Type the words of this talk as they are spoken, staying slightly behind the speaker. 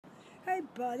Hi,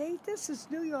 buddy. This is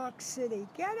New York City.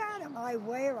 Get out of my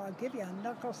way or I'll give you a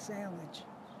knuckle sandwich.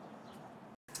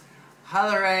 Hi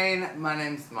Lorraine, my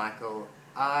name's Michael.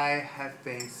 I have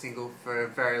been single for a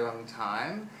very long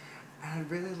time and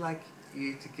I'd really like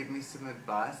you to give me some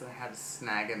advice on how to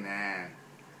snag a man.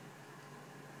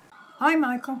 Hi,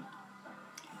 Michael.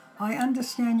 I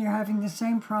understand you're having the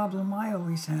same problem I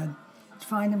always had. It's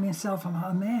finding myself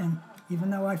a man, even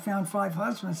though I found 5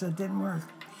 husbands that didn't work.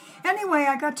 Anyway,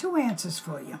 I got 2 answers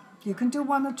for you. You can do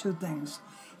one or 2 things.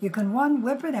 You can, 1,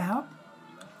 whip it out,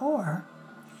 or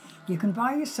you can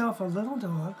buy yourself a little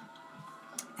dog,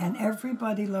 and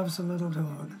everybody loves a little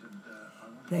dog.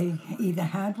 They either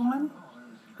had one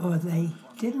or they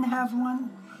didn't have one,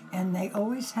 and they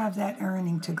always have that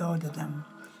earning to go to them.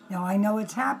 Now, I know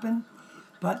it's happened,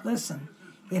 but listen,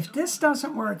 if this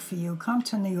doesn't work for you, come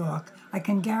to New York. I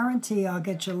can guarantee I'll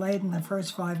get you laid in the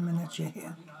first 5 minutes you're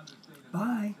here.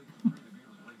 Bye.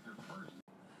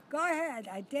 Go ahead.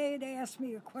 I dare you to ask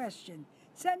me a question.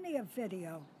 Send me a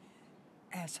video,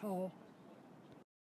 asshole.